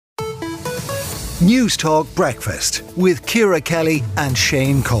News Talk Breakfast with Ciara Kelly and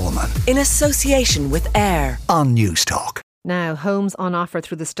Shane Coleman. In association with AIR on News Talk. Now, homes on offer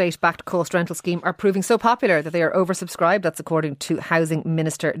through the state-backed cost rental scheme are proving so popular that they are oversubscribed. That's according to Housing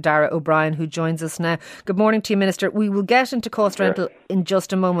Minister Darragh O'Brien, who joins us now. Good morning to you, Minister. We will get into cost rental in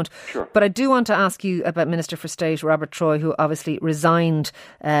just a moment. Sure. But I do want to ask you about Minister for State Robert Troy, who obviously resigned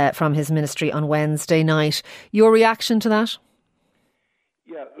from his ministry on Wednesday night. Your reaction to that?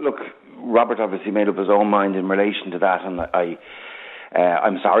 Yeah, look, Robert obviously made up his own mind in relation to that, and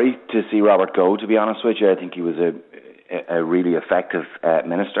I'm sorry to see Robert go, to be honest with you. I think he was a really effective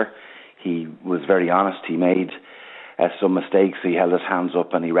minister. He was very honest. He made some mistakes. He held his hands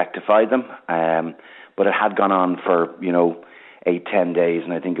up and he rectified them. But it had gone on for, 8-10 days,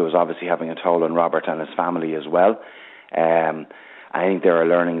 and I think it was obviously having a toll on Robert and his family as well. I think there are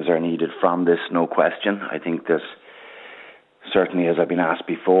learnings are needed from this, no question. I think there's certainly, as I've been asked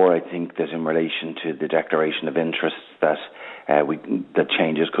before, I think that in relation to the declaration of interests that that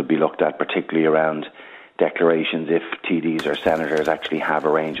changes could be looked at, particularly around declarations if TDs or senators actually have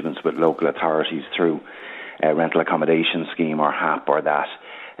arrangements with local authorities through rental accommodation scheme or HAP or that's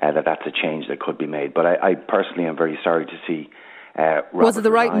a change that could be made. But I personally am very sorry to see Robert. Was it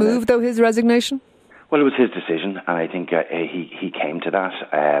the right move, though, his resignation? Well, it was his decision, and I think he came to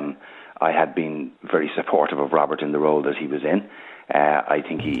that. I had been very supportive of Robert in the role that he was in. I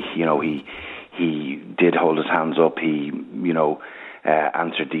think he did hold his hands up. He,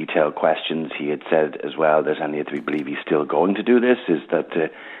 answered detailed questions. He had said as well that, and we believe he's still going to do this, is that to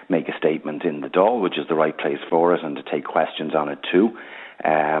make a statement in the Dáil, which is the right place for it, and to take questions on it too.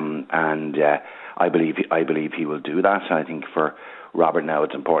 I believe he will do that. And I think for Robert now,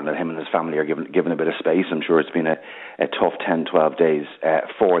 it's important that him and his family are given a bit of space. I'm sure it's been a tough 10, 12 days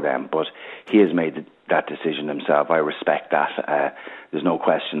for them, but he has made that decision himself. I respect that. There's no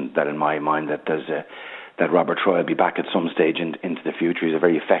question that in my mind that that Robert Troy will be back at some stage into the future. He's a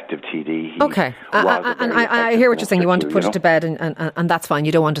very effective TD. Okay, and I hear what you're saying. You want to put it to bed, and that's fine.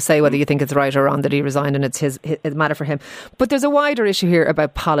 You don't want to say whether you think it's right or wrong that he resigned, and it's a matter for him. But there's a wider issue here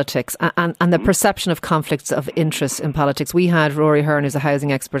about politics and the perception of conflicts of interest in politics. We had Rory Hearn, who's a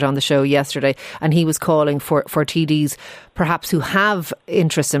housing expert, on the show yesterday, and he was calling for TDs perhaps who have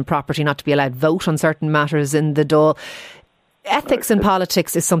interests in property not to be allowed vote on certain matters in the Dáil. Ethics in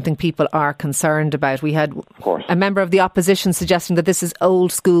politics is something people are concerned about. We had a member of the opposition suggesting that this is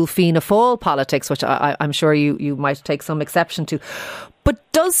old school Fianna Fáil politics, which I'm sure you might take some exception to. But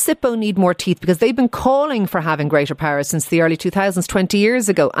does SIPO need more teeth? Because they've been calling for having greater powers since the early 2000s, 20 years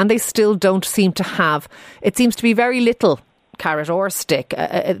ago, and they still don't seem to have. It seems to be very little carrot or stick.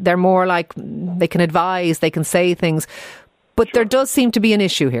 They're more like they can advise, they can say things. But there does seem to be an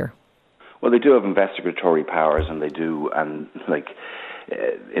issue here. Well, they do have investigatory powers, and they do, and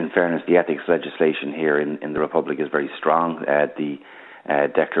in fairness, the ethics legislation here in the Republic is very strong. The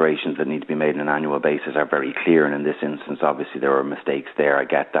declarations that need to be made on an annual basis are very clear, and in this instance, obviously, there were mistakes there. I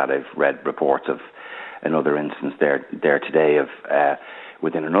get that. I've read reports of another instance there today of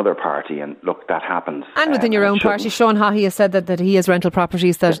within another party, and look, that happens. And within your own party, Sean Haughey has said that he has rental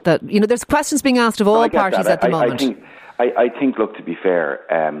properties that there's questions being asked of all parties at the moment. I think, look, to be fair,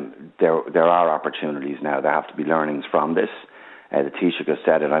 there are opportunities now. There have to be learnings from this. The Taoiseach has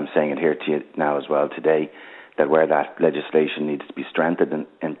said it, I'm saying it here to you now as well today, that where that legislation needs to be strengthened,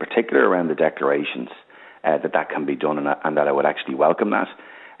 in particular around the declarations, that can be done, and that I would actually welcome that.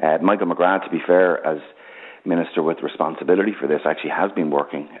 Michael McGrath, to be fair, as Minister with responsibility for this, actually has been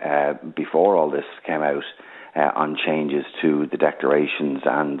working before all this came out on changes to the declarations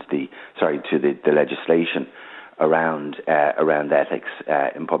and the legislation around ethics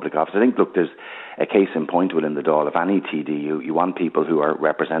in public office. I think, look, there's a case in point within the Dáil. If any TD, you want people who are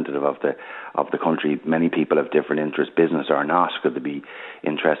representative of the country. Many people have different interests, business or not. Could they be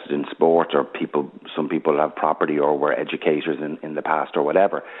interested in sport, or some people have property or were educators in the past or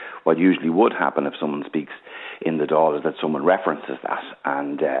whatever. What usually would happen if someone speaks in the Dáil is that someone references that,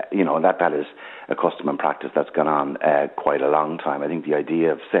 and that is a custom and practice that's gone on quite a long time. I think the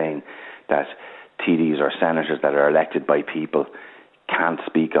idea of saying that TDs or senators that are elected by people can't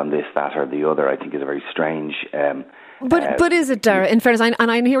speak on this, that or the other, I think is a very strange... But is it, Darragh, in fairness,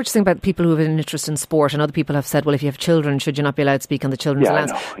 and I hear what you're saying about people who have an interest in sport, and other people have said, well, if you have children, should you not be allowed to speak on the children's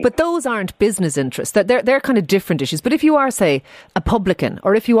allowance? But those aren't business interests. They're kind of different issues. But if you are, say, a publican,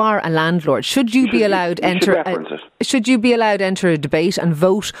 or if you are a landlord, should you be allowed enter a debate and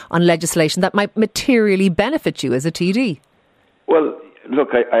vote on legislation that might materially benefit you as a TD? Well, look,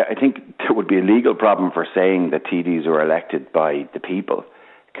 I think there would be a legal problem for saying that TDs who are elected by the people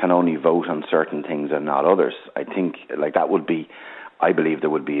can only vote on certain things and not others. I think that would be I believe there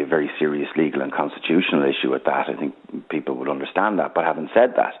would be a very serious legal and constitutional issue with that. I think people would understand that. But having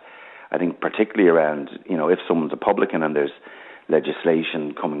said that, I think particularly around, if someone's a publican and there's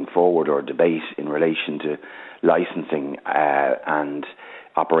legislation coming forward or debate in relation to licensing and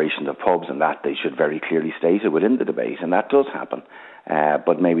operations of pubs and that, they should very clearly state it within the debate, and that does happen.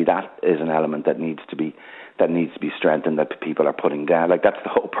 But maybe that is an element that needs to be strengthened, that people are putting down. Like, that's the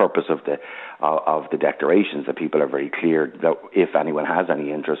whole purpose of the declarations, that people are very clear that if anyone has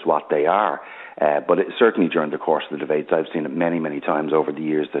any interest, what they are. But certainly during the course of the debates, I've seen it many, many times over the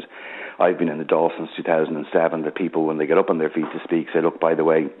years that I've been in the Dáil since 2007, that people, when they get up on their feet to speak, say, look, by the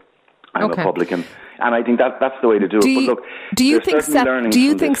way, I'm a publican. And I think that's the way to do it. But look, do you think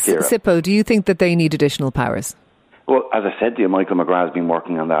SIPO, do you think that they need additional powers? Well, as I said to you, Michael McGrath has been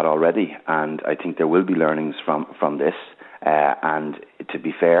working on that already, and I think there will be learnings from this. And to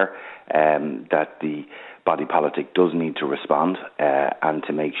be fair, that the body politic does need to respond and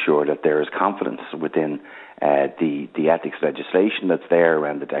to make sure that there is confidence within the ethics legislation that's there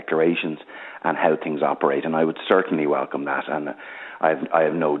around the declarations and how things operate. And I would certainly welcome that. And I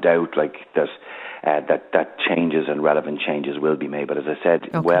have no doubt that changes and relevant changes will be made. But as I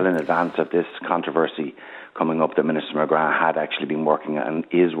said, well in advance of this controversy coming up, that Minister McGrath had actually been working and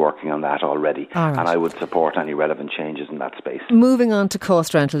is working on that already. Right. And I would support any relevant changes in that space. Moving on to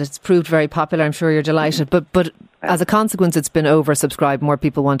cost rental, it's proved very popular. I'm sure you're delighted. But as a consequence, it's been oversubscribed. More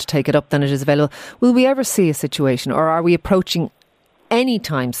people want to take it up than it is available. Will we ever see a situation, or are we approaching any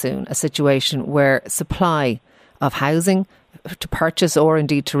time soon, a situation where supply of housing to purchase or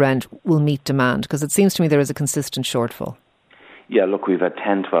indeed to rent will meet demand? Because it seems to me there is a consistent shortfall. Yeah, look, we've had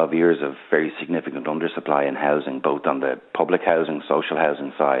 10, 12 years of very significant undersupply in housing, both on the public housing, social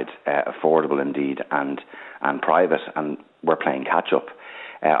housing side, affordable indeed, and private, and we're playing catch-up.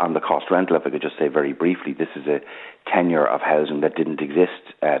 On the cost rental, if I could just say very briefly, this is a tenure of housing that didn't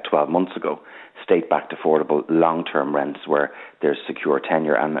exist 12 months ago. State-backed affordable long-term rents where there's secure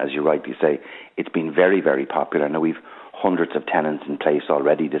tenure, and as you rightly say, it's been very, very popular. Now, we've hundreds of tenants in place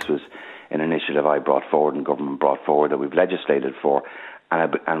already. This was an initiative I brought forward and government brought forward that we've legislated for,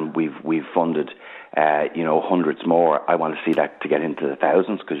 and we've funded hundreds more. I want to see that to get into the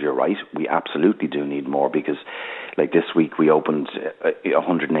thousands, because you're right, we absolutely do need more, because like this week we opened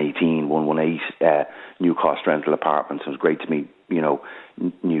 118 new cost rental apartments. It was great to meet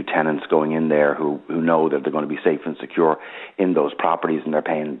new tenants going in there who know that they're going to be safe and secure in those properties, and they're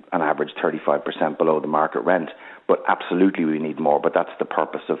paying on average 35% below the market rent. But absolutely we need more. But that's the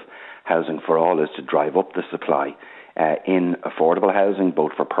purpose of Housing for All, is to drive up the supply in affordable housing,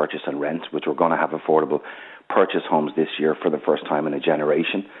 both for purchase and rent, which we're going to have affordable purchase homes this year for the first time in a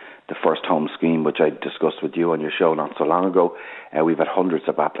generation. The First Home Scheme, which I discussed with you on your show not so long ago, we've had hundreds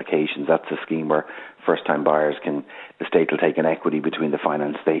of applications. That's a scheme where first-time buyers the state will take an equity between the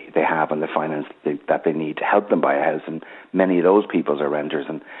finance they have and the finance that they need to help them buy a house. And many of those people are renters.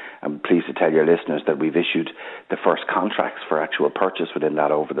 And I'm pleased to tell your listeners that we've issued the first contracts for actual purchase within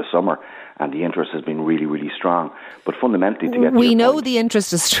that over the summer, and the interest has been really, really strong. But fundamentally, to get we know the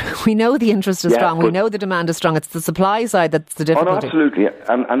interest is strong. We know the interest is strong. We know the demand is strong. It's the supply side that's the difficulty. Oh, no, absolutely.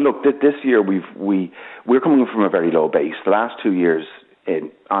 And look, this year we're coming from a very low base. The last 2 years,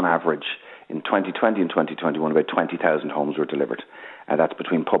 on average, in 2020 and 2021, about 20,000 homes were delivered. That's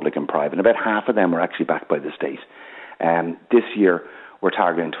between public and private. And about half of them were actually backed by the state. This year, we're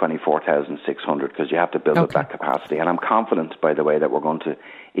targeting 24,600, because you have to build up that capacity. And I'm confident, by the way, that we're going to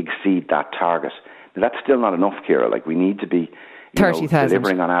exceed that target. Now, that's still not enough, Ciara. Like, we need to be 30,000.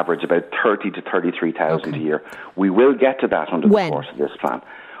 Delivering on average about 30 to 33,000 a year. We will get to that under the course of this plan.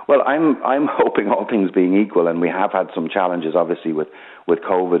 Well, I'm hoping, all things being equal, and we have had some challenges, obviously, with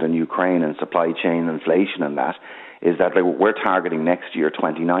COVID and Ukraine and supply chain inflation and that, is that we're targeting next year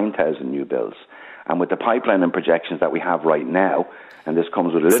 29,000 new builds. And with the pipeline and projections that we have right now, and this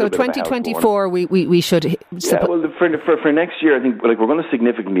comes with a little bit of a 2024, we should... Yeah, well, for next year, I think we're going to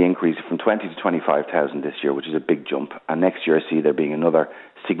significantly increase from 20 to 25,000 this year, which is a big jump. And next year, I see there being another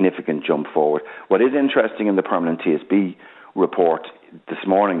significant jump forward. What is interesting in the permanent TSB report this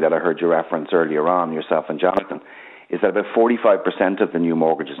morning that I heard you reference earlier on, yourself and Jonathan, is that about 45% of the new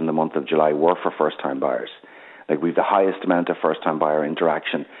mortgages in the month of July were for first-time buyers. Like, we've the highest amount of first-time buyer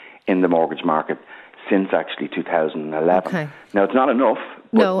interaction in the mortgage market since actually 2011. Okay. Now, it's not enough.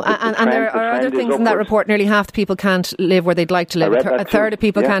 No, and there are other things in that report. Nearly half the people can't live where they'd like to live. A third of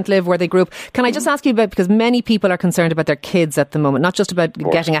people can't live where they grew up. Can I just ask you about, because many people are concerned about their kids at the moment, not just about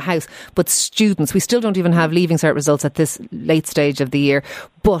getting a house, but students. We still don't even have Leaving Cert results at this late stage of the year,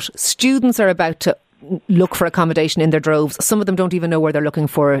 but students are about to look for accommodation in their droves. Some of them don't even know where they're looking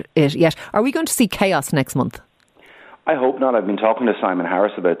for it yet. Are we going to see chaos next month? I hope not. I've been talking to Simon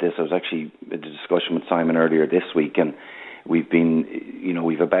Harris about this. I was actually in a discussion with Simon earlier this week, and we've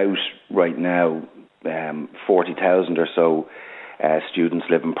about right now 40,000 or so students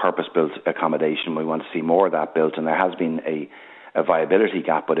live in purpose-built accommodation. We want to see more of that built, and there has been a viability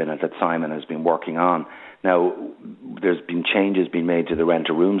gap within it that Simon has been working on. Now, there's been changes being made to the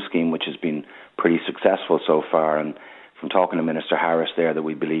rent-a-room scheme, which has been pretty successful so far, and from talking to Minister Harris there, that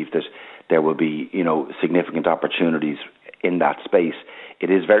we believe that there will be, significant opportunities in that space. It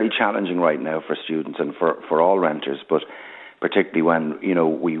is very challenging right now for students and for all renters, but particularly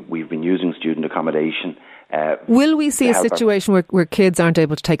when, we've been using student accommodation. Will we see a situation where kids aren't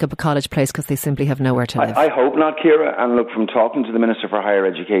able to take up a college place because they simply have nowhere to live? I hope not, Ciara. And look, from talking to the Minister for Higher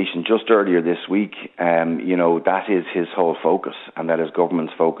Education just earlier this week, that is his whole focus, and that is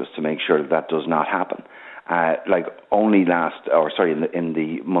government's focus to make sure that does not happen. In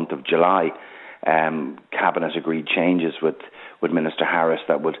the month of July, Cabinet agreed changes with Minister Harris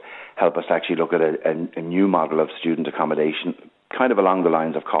that would help us actually look at a new model of student accommodation, kind of along the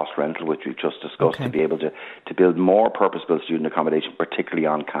lines of cost rental, which we've just discussed, to be able to build more purpose-built student accommodation, particularly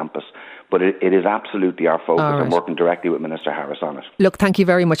on campus. But it is absolutely our focus. Right. I'm working directly with Minister Harris on it. Look, thank you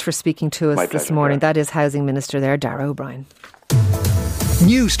very much for speaking to us My this pleasure, morning. Ciara. That is Housing Minister there, Darragh O'Brien.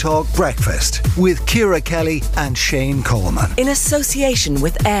 News Talk Breakfast with Ciara Kelly and Shane Coleman. In association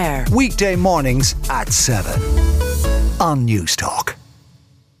with AIR. Weekday mornings at 7 on News Talk.